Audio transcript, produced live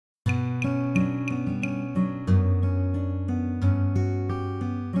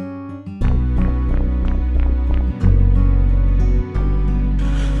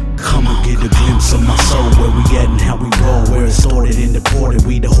pulse of my soul. Where we at and how we roll, where it started and deported.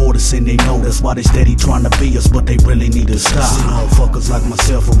 We the hardest and they know that's why they steady trying to be us, but they really need to stop. See motherfuckers like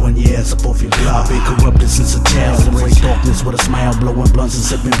myself will run your ass up off your block. I've been corrupted since a child, embrace darkness with a smile, blowing blunts and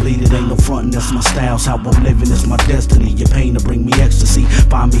sipping bleeding. Ain't no frontin', that's my style, how I'm living, it's my destiny. Your pain to bring me ecstasy,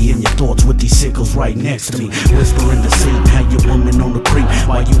 find me in your thoughts with these sickles right next to me. Whisper in the seat, have your woman on the creep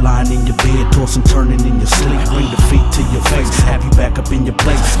while you lying in your bed, tossing, turning in your sleep. Bring the feet to your face, have you back up in your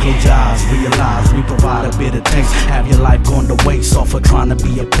place. Close your eyes, realize we provide a bit of taste. Have your life gone to waste off of trying to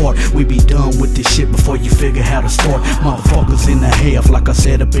be a part. We be done with this shit before you figure how to start. Motherfuckers in the half, like I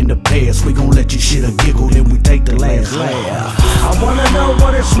said up in the past. We gon' let you shit a giggle, then we take the last laugh. I wanna know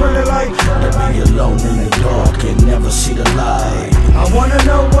what it's really like to be alone in the dark and never see the light. I wanna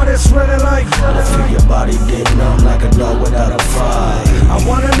know what it's really like to feel your body dead numb like a dog without a fight. I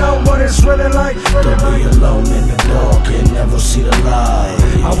wanna know what it's really like to be alone in the dark and never see the light.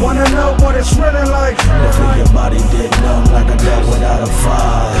 I wanna know what it's really like to feel your body dead numb like a dog without a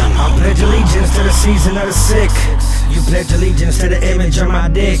fight. I pledge allegiance to the season of the sick. You pledge allegiance to the image of my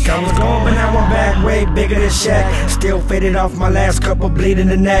dick. I was gone, but now I'm back, way bigger than Shaq. Still faded off my last couple, bleeding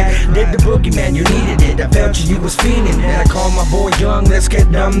the neck. Did the boogeyman, you needed it. I felt you was feeling it. I call my boy young, let's get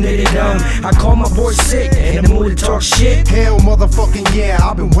dumb, nitty dumb. I call my boy sick, in the mood to talk shit. Hell motherfucking yeah,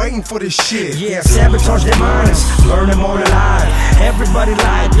 I've been waiting for this shit. Yeah, sabotage their minds, learn them all alive. Everybody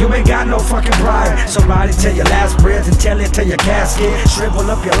lied, you ain't got no fucking pride. Somebody tell your last breath and tell it to your casket.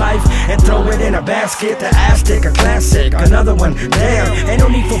 Shrivel up your life and throw it in a basket. The Aztec, a classic. Another one, damn, ain't no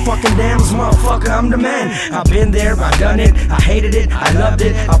need for fucking dams, motherfucker, I'm the man. I've been there, I've done it, I hated it, I loved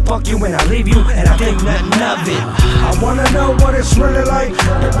it. I'll fuck you when I leave you, and I think nothing of it. I wanna know what it's really like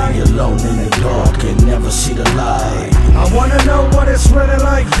to